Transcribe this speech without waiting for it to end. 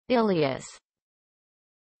Ileus.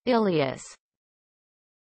 Ileus.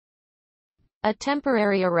 A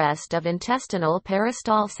temporary arrest of intestinal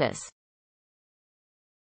peristalsis.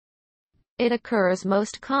 It occurs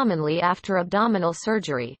most commonly after abdominal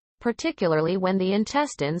surgery, particularly when the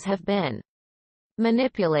intestines have been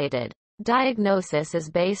manipulated. Diagnosis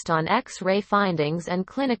is based on X-ray findings and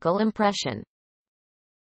clinical impression.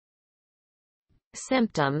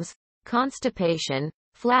 Symptoms: constipation,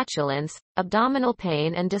 flatulence, abdominal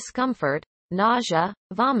pain and discomfort, nausea,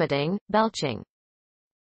 vomiting, belching.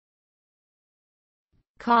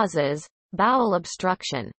 Causes: bowel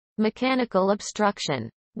obstruction, mechanical obstruction.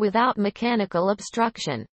 Without mechanical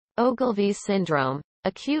obstruction, Ogilvie syndrome,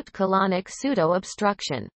 acute colonic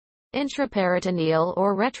pseudo-obstruction, intraperitoneal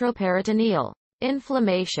or retroperitoneal,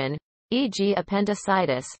 inflammation, e.g.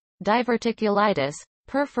 appendicitis, diverticulitis,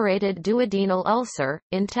 perforated duodenal ulcer,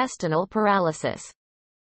 intestinal paralysis.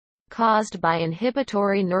 Caused by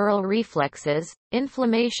inhibitory neural reflexes,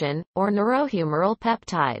 inflammation, or neurohumoral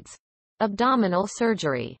peptides. Abdominal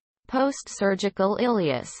surgery. Postsurgical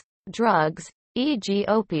ileus. Drugs, e.g.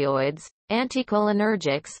 opioids,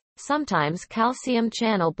 anticholinergics, sometimes calcium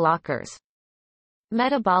channel blockers.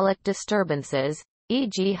 Metabolic disturbances,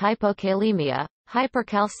 e.g. hypokalemia,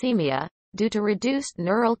 hypercalcemia, due to reduced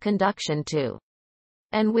neural conduction to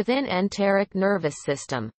and within enteric nervous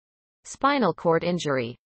system. Spinal cord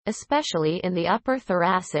injury, especially in the upper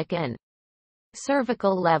thoracic and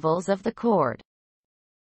cervical levels of the cord.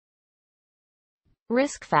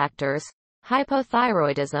 Risk factors: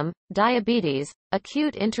 hypothyroidism, diabetes,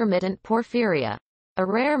 acute intermittent porphyria, a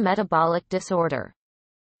rare metabolic disorder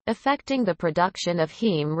affecting the production of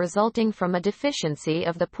heme resulting from a deficiency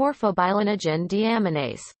of the porphobilinogen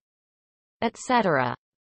deaminase, etc.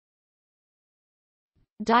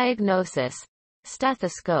 Diagnosis: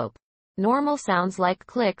 stethoscope. Normal sounds like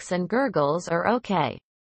clicks and gurgles are okay.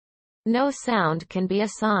 No sound can be a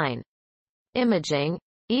sign. Imaging,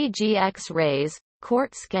 e.g. X-rays,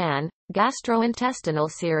 CORT scan,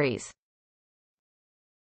 gastrointestinal series.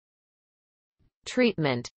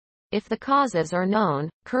 Treatment: if the causes are known,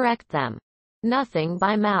 correct them. Nothing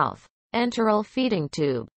by mouth. Enteral feeding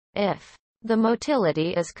tube. If the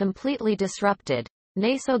motility is completely disrupted,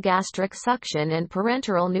 nasogastric suction and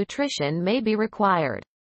parenteral nutrition may be required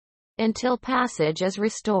until passage is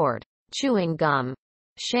restored. Chewing gum.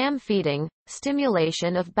 Sham feeding,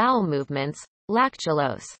 stimulation of bowel movements,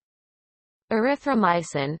 lactulose.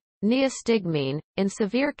 Erythromycin, neostigmine, in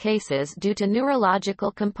severe cases due to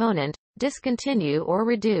neurological component, discontinue or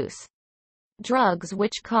reduce. Drugs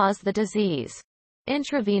which cause the disease.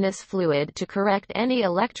 Intravenous fluid to correct any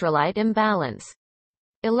electrolyte imbalance.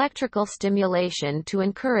 Electrical stimulation to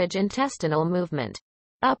encourage intestinal movement.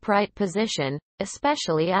 Upright position,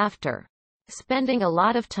 especially after spending a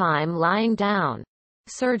lot of time lying down.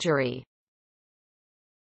 Surgery.